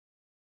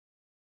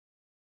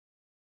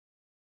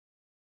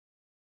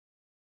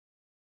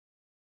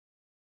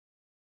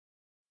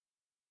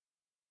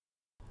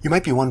You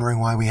might be wondering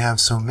why we have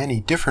so many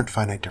different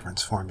finite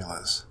difference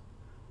formulas.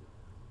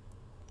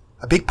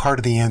 A big part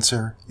of the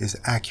answer is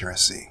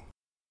accuracy.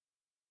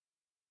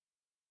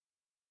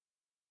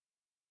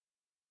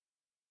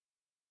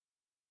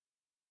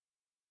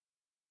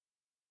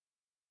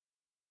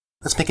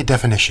 Let's make a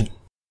definition.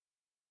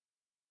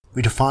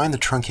 We define the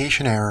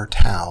truncation error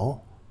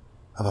tau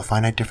of a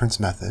finite difference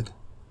method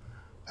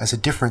as a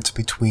difference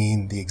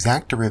between the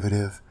exact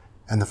derivative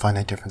and the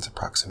finite difference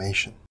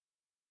approximation.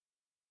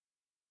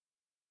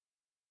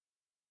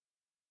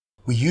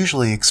 We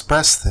usually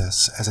express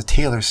this as a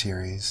Taylor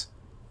series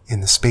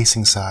in the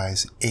spacing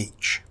size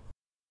h.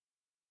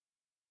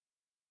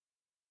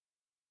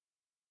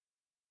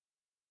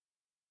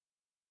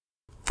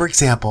 For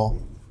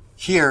example,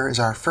 here is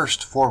our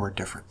first forward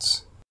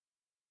difference.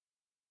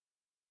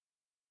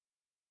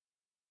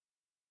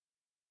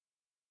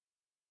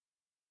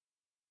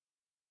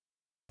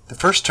 The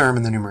first term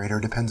in the numerator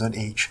depends on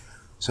h,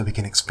 so we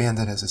can expand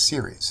it as a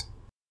series.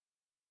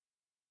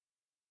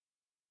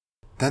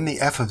 Then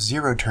the f of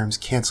 0 terms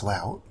cancel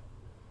out,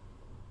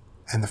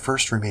 and the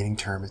first remaining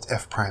term is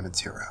f prime at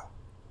 0.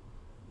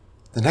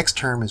 The next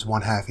term is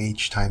 1/2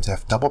 h times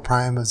f double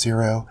prime of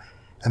 0,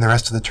 and the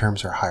rest of the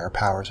terms are higher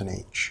powers in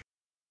h.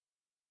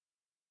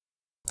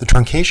 The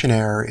truncation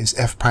error is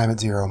f prime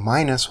at 0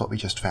 minus what we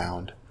just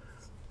found,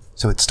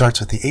 so it starts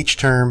with the h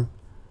term,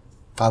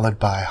 followed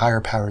by higher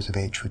powers of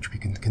h, which we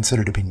can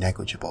consider to be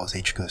negligible as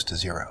h goes to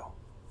 0.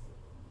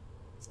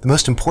 The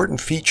most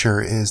important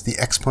feature is the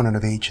exponent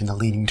of h in the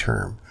leading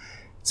term.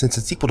 Since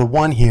it's equal to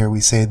 1 here,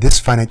 we say this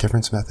finite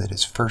difference method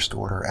is first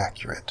order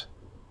accurate.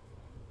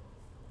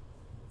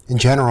 In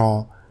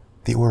general,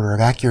 the order of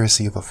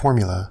accuracy of a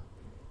formula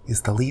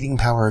is the leading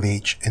power of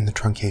h in the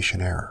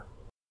truncation error.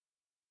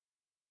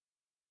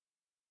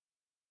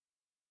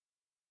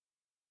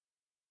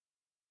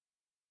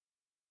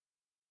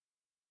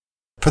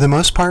 For the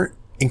most part,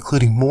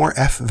 including more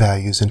f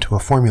values into a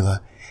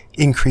formula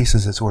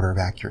increases its order of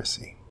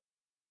accuracy.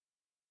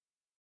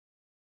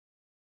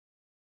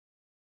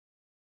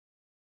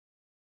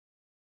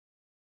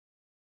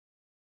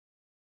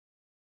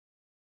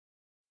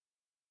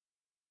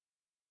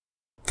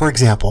 For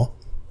example,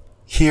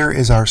 here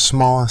is our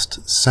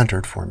smallest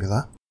centered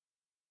formula.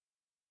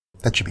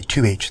 That should be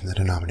 2h in the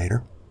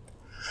denominator.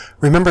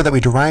 Remember that we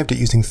derived it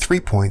using 3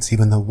 points,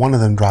 even though one of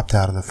them dropped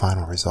out of the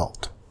final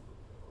result.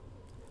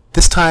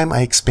 This time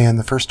I expand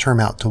the first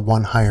term out to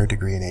 1 higher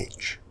degree in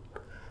h,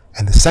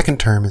 and the second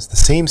term is the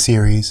same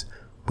series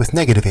with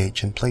negative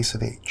h in place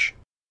of h.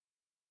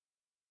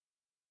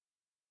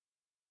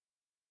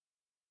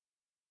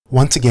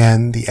 Once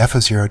again, the f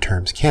of 0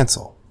 terms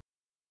cancel.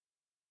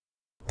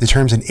 The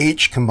terms in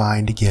h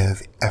combine to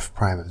give f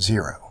prime of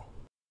 0.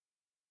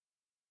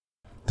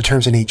 The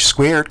terms in h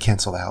squared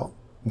cancel out.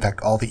 In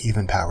fact, all the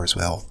even powers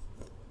will.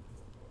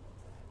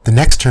 The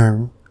next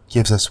term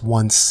gives us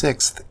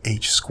 1/6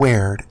 h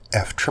squared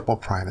f triple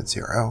prime at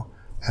 0,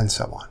 and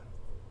so on.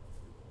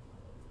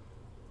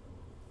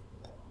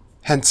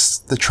 Hence,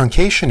 the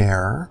truncation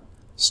error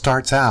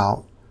starts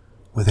out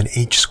with an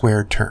h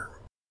squared term.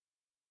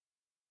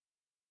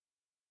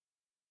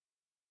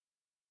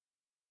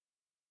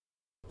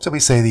 So we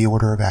say the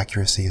order of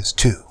accuracy is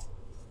 2.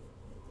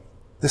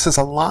 This is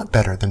a lot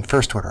better than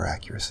first order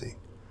accuracy.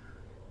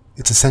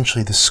 It's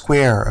essentially the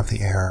square of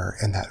the error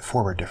in that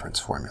forward difference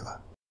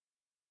formula.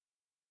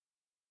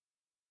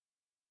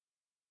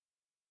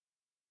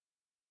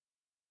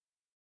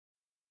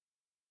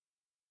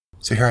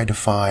 So here I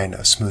define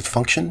a smooth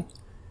function,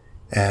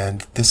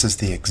 and this is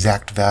the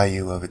exact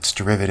value of its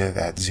derivative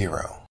at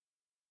 0.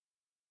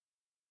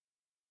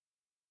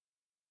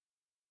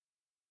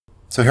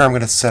 So here I'm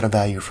going to set a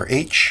value for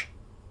h,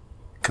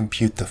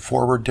 compute the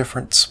forward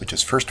difference, which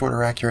is first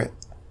order accurate,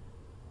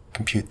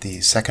 compute the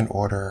second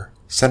order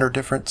center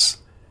difference,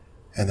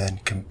 and then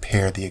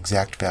compare the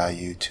exact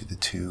value to the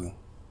two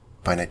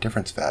finite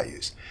difference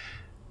values.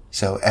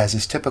 So as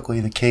is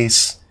typically the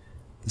case,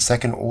 the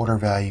second order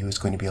value is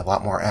going to be a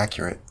lot more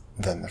accurate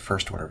than the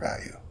first order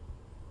value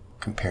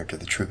compared to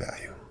the true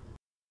value.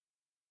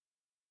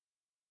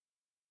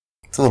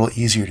 It's a little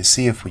easier to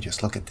see if we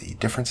just look at the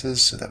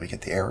differences so that we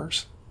get the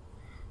errors.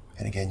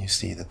 And again, you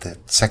see that the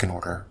second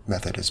order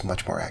method is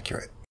much more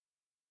accurate.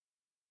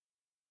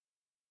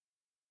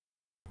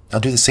 I'll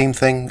do the same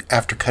thing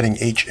after cutting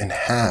h in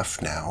half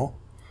now.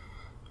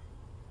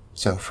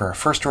 So for a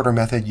first order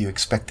method, you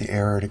expect the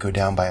error to go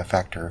down by a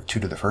factor of 2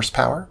 to the first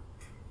power.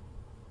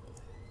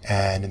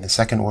 And in the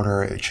second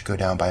order, it should go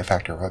down by a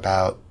factor of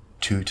about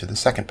 2 to the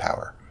second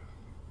power.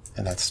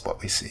 And that's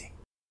what we see.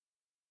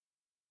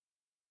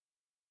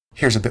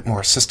 Here's a bit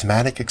more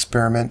systematic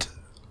experiment.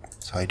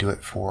 So I do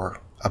it for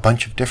a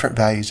bunch of different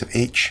values of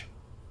h.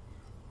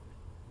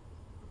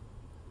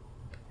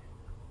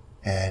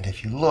 And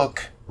if you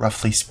look,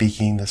 roughly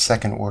speaking, the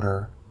second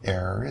order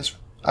error is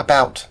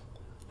about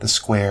the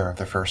square of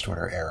the first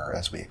order error,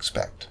 as we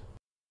expect.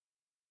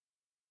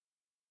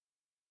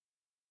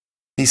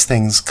 These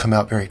things come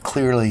out very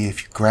clearly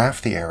if you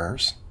graph the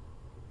errors.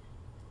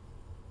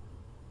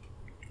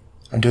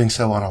 I'm doing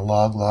so on a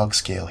log-log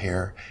scale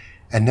here,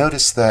 And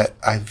notice that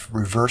I've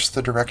reversed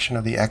the direction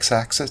of the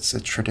x-axis.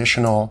 It's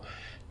traditional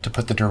to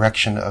put the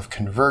direction of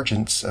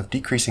convergence of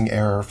decreasing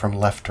error from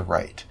left to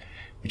right,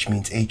 which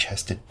means h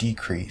has to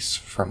decrease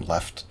from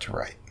left to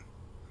right.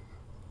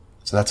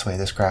 So that's the way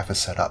this graph is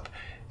set up.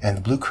 And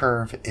the blue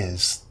curve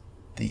is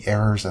the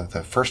errors of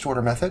the first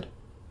order method,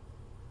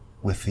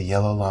 with the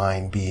yellow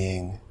line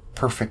being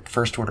perfect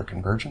first order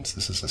convergence.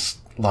 This is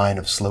a line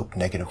of slope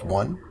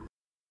 -1.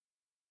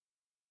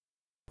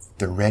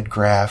 The red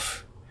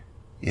graph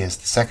is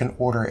the second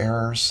order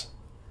errors,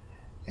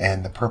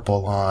 and the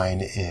purple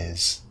line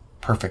is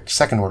perfect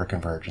second order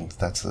convergence.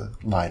 That's a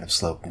line of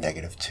slope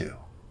 -2.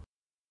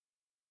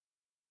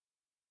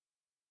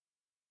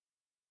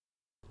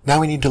 Now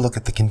we need to look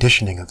at the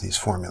conditioning of these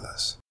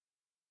formulas.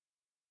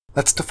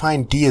 Let's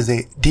define d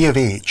of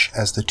h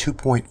as the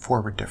 2-point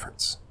forward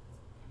difference.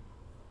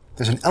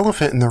 There's an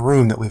elephant in the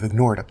room that we've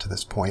ignored up to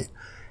this point.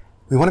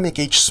 We want to make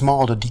h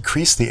small to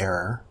decrease the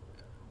error,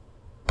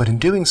 but in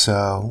doing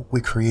so,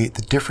 we create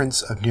the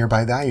difference of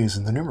nearby values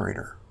in the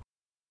numerator.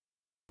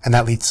 And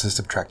that leads to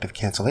subtractive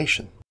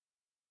cancellation.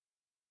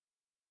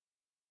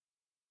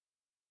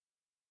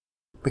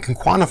 We can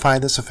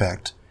quantify this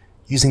effect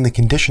using the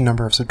condition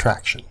number of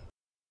subtraction.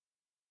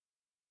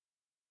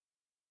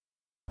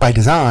 By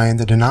design,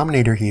 the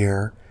denominator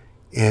here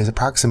is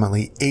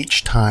approximately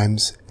h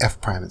times f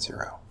prime at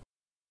 0.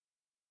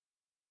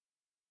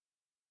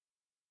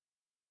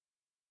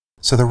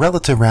 So the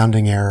relative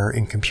rounding error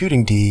in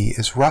computing d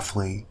is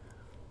roughly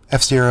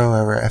f0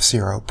 over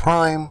f0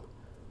 prime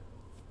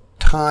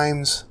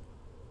times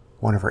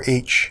 1 over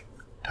h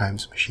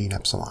times machine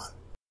epsilon.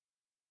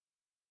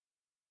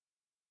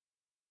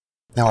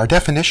 Now our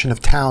definition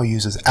of tau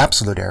uses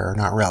absolute error,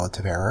 not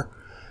relative error.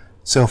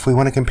 So if we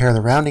want to compare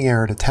the rounding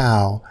error to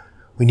tau,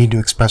 we need to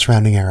express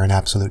rounding error in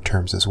absolute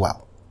terms as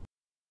well.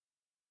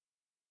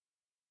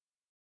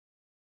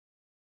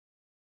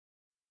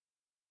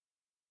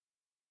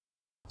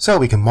 So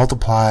we can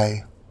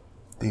multiply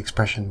the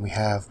expression we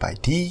have by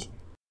d,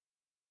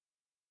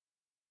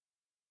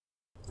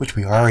 which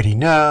we already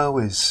know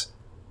is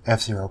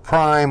f0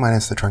 prime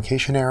minus the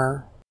truncation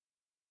error,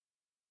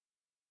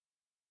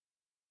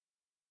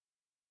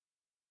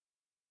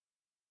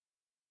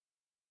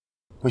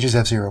 which is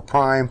f0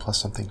 prime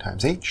plus something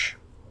times h.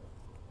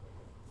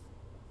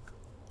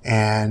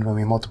 And when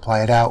we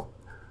multiply it out,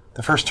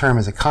 the first term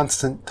is a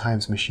constant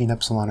times machine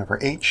epsilon over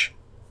h.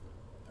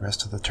 The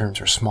rest of the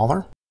terms are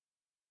smaller.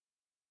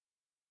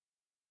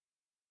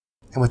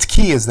 And what's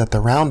key is that the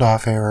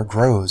round-off error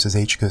grows as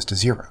h goes to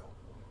 0.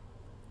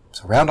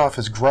 So round-off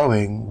is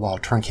growing while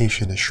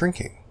truncation is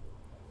shrinking.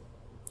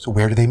 So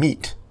where do they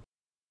meet?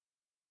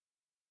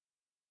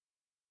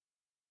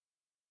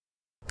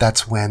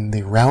 That's when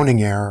the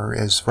rounding error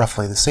is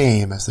roughly the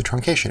same as the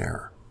truncation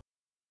error.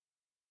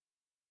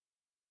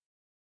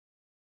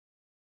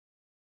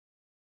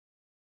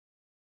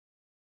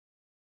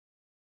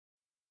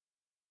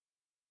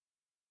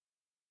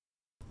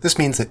 This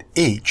means that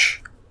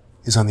h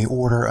is on the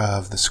order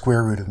of the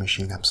square root of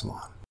machine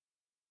epsilon.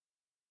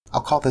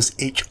 I'll call this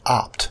h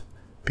opt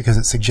because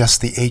it suggests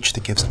the h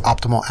that gives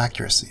optimal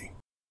accuracy.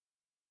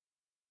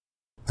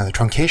 Now the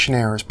truncation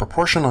error is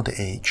proportional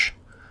to h,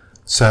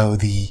 so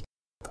the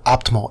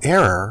optimal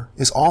error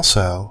is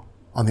also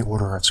on the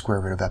order of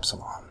square root of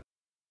epsilon.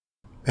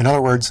 In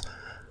other words,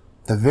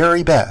 the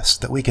very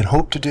best that we can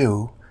hope to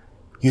do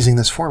using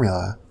this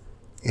formula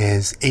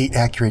is 8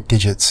 accurate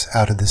digits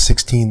out of the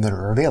 16 that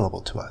are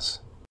available to us.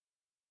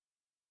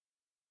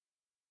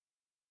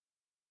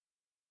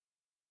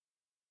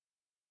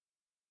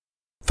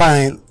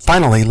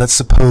 Finally, let's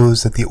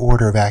suppose that the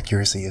order of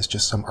accuracy is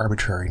just some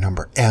arbitrary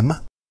number m.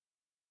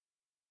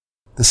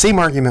 The same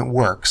argument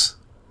works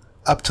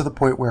up to the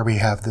point where we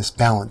have this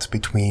balance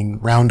between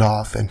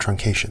round-off and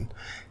truncation.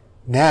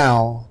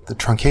 Now, the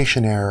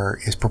truncation error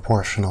is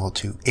proportional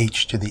to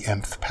h to the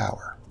mth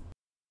power.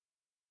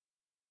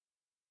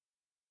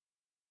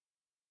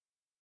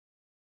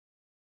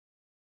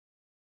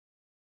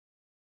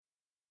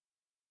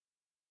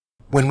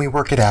 When we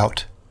work it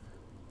out,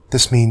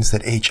 this means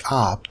that h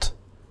opt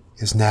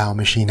is now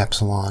machine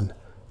epsilon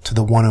to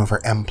the 1 over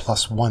m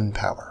plus 1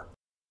 power.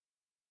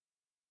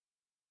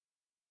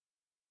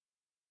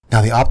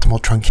 Now the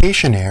optimal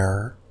truncation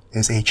error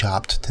is h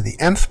opt to the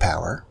mth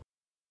power.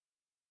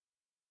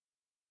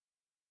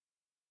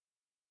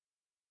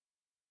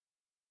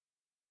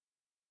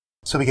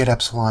 So we get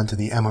epsilon to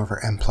the m over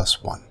m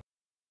plus 1.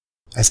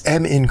 As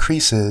m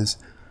increases,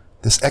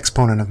 this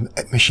exponent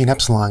of machine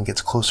epsilon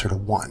gets closer to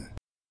 1,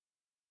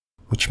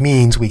 which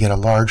means we get a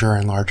larger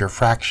and larger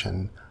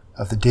fraction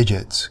of the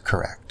digits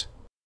correct.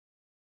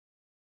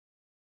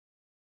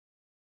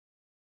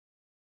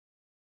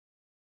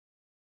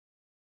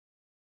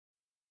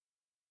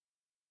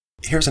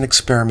 Here's an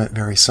experiment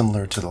very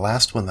similar to the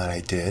last one that I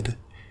did.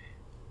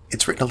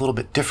 It's written a little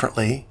bit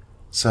differently,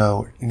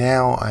 so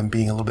now I'm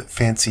being a little bit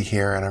fancy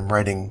here and I'm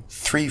writing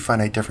 3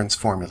 finite difference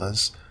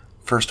formulas,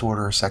 first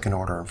order, second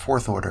order, and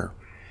fourth order,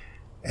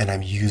 and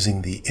I'm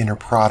using the inner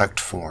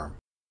product form.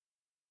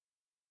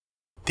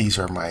 These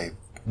are my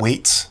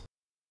weights,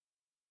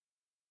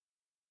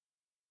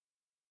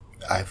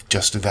 I've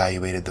just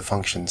evaluated the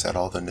functions at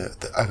all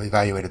the I've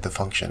evaluated the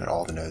function at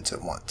all the nodes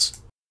at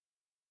once.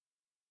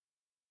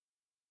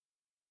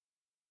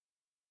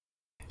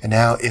 And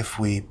now if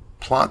we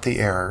plot the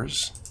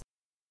errors,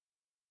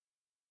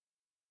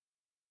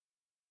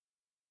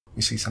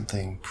 we see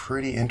something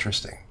pretty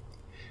interesting.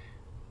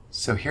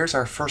 So here's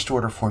our first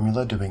order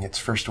formula doing its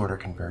first order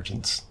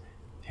convergence.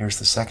 Here's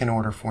the second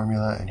order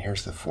formula, and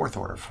here's the fourth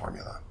order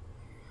formula.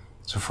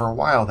 So for a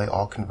while they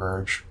all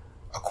converge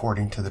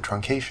according to the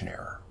truncation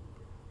error.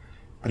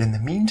 But in the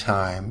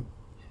meantime,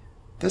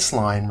 this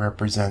line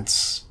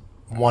represents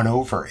 1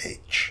 over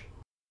h.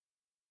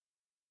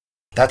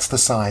 That's the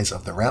size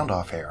of the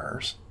round-off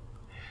errors.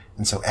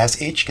 And so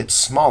as h gets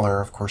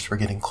smaller, of course, we're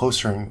getting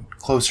closer and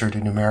closer to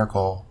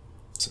numerical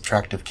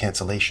subtractive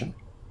cancellation.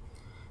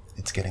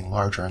 It's getting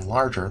larger and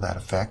larger, that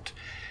effect.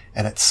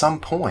 And at some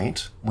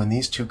point, when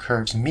these two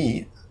curves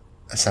meet,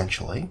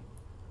 essentially,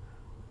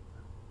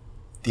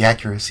 the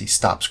accuracy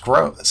stops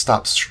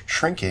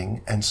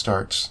shrinking and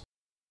starts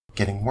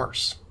getting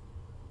worse.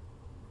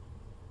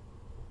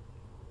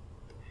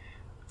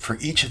 For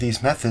each of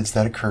these methods,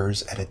 that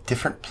occurs at a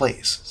different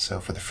place. So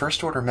for the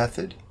first order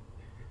method,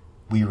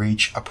 we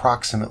reach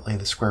approximately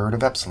the square root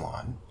of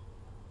epsilon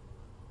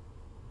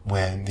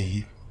when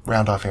the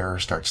round-off error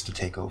starts to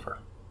take over.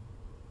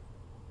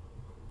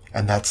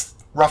 And that's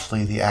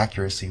roughly the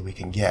accuracy we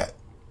can get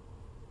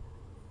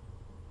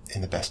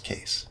in the best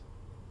case.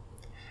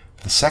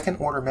 For the second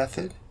order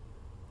method,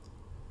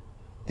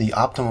 the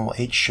optimal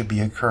h should be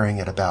occurring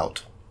at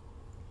about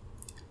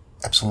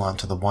epsilon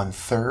to the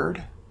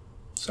 1/3,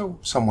 so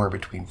somewhere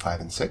between 5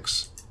 and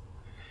 6.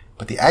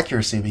 But the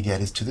accuracy we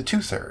get is to the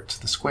 2/3,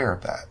 the square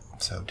of that,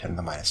 so 10 to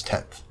the minus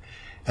 10th.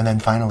 And then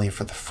finally,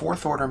 for the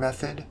fourth order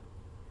method,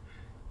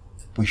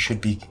 we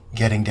should be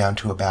getting down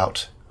to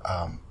about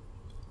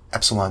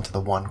epsilon to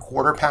the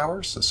 1/4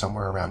 power, so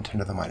somewhere around 10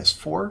 to the minus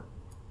 4.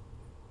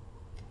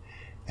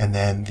 And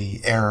then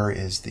the error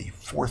is the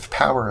 4th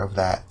power of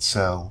that,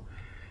 so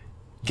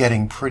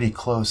getting pretty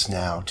close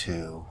now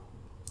to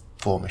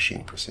full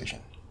machine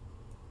precision.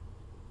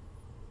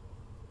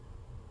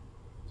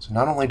 So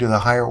not only do the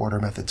higher order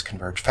methods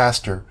converge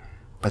faster,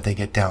 but they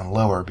get down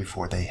lower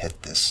before they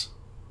hit this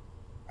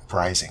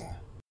rising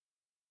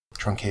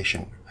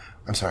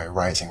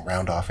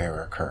round-off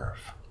error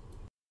curve.